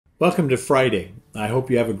Welcome to Friday. I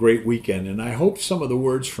hope you have a great weekend, and I hope some of the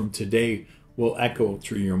words from today will echo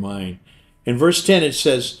through your mind. In verse 10 it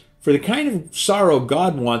says, "For the kind of sorrow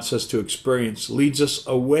God wants us to experience leads us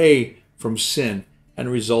away from sin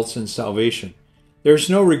and results in salvation. There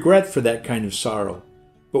is no regret for that kind of sorrow,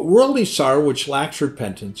 but worldly sorrow which lacks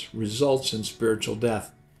repentance results in spiritual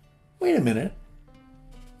death." Wait a minute.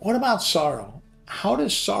 What about sorrow? How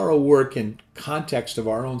does sorrow work in context of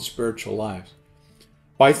our own spiritual lives?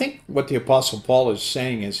 Well, I think what the Apostle Paul is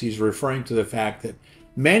saying is he's referring to the fact that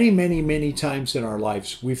many times in our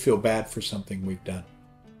lives we feel bad for something we've done.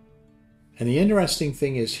 And the interesting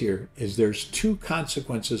thing is here is there's two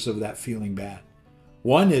consequences of that feeling bad.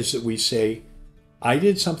 One is that we say, I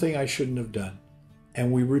did something I shouldn't have done,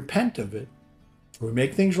 and we repent of it. We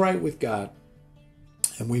make things right with God,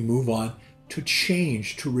 and we move on to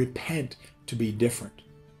change, to repent, to be different.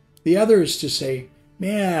 The other is to say,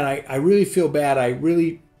 man, I really feel bad. I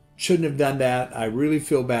really shouldn't have done that. I really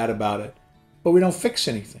feel bad about it. But we don't fix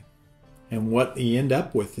anything. And what we end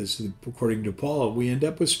up with is, according to Paul, we end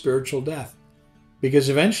up with spiritual death. Because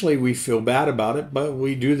eventually we feel bad about it, but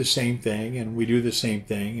we do the same thing, and we do the same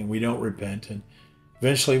thing, and we don't repent. And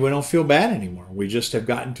eventually we don't feel bad anymore. We just have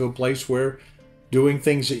gotten to a place where doing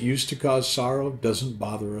things that used to cause sorrow doesn't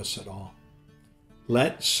bother us at all.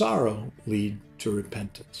 Let sorrow lead to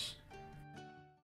repentance.